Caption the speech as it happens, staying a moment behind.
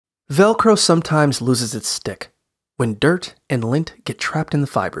Velcro sometimes loses its stick when dirt and lint get trapped in the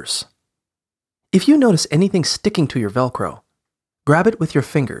fibers. If you notice anything sticking to your Velcro, grab it with your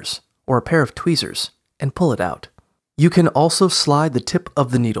fingers or a pair of tweezers and pull it out. You can also slide the tip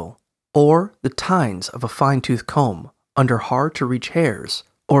of the needle or the tines of a fine-tooth comb under hard-to-reach hairs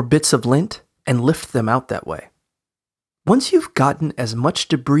or bits of lint and lift them out that way. Once you've gotten as much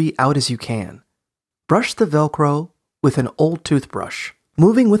debris out as you can, brush the Velcro with an old toothbrush,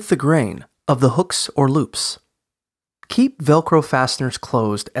 moving with the grain of the hooks or loops. Keep Velcro fasteners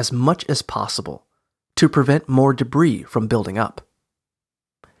closed as much as possible to prevent more debris from building up.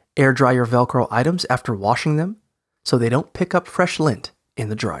 Air dry your Velcro items after washing them so they don't pick up fresh lint in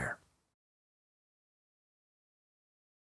the dryer.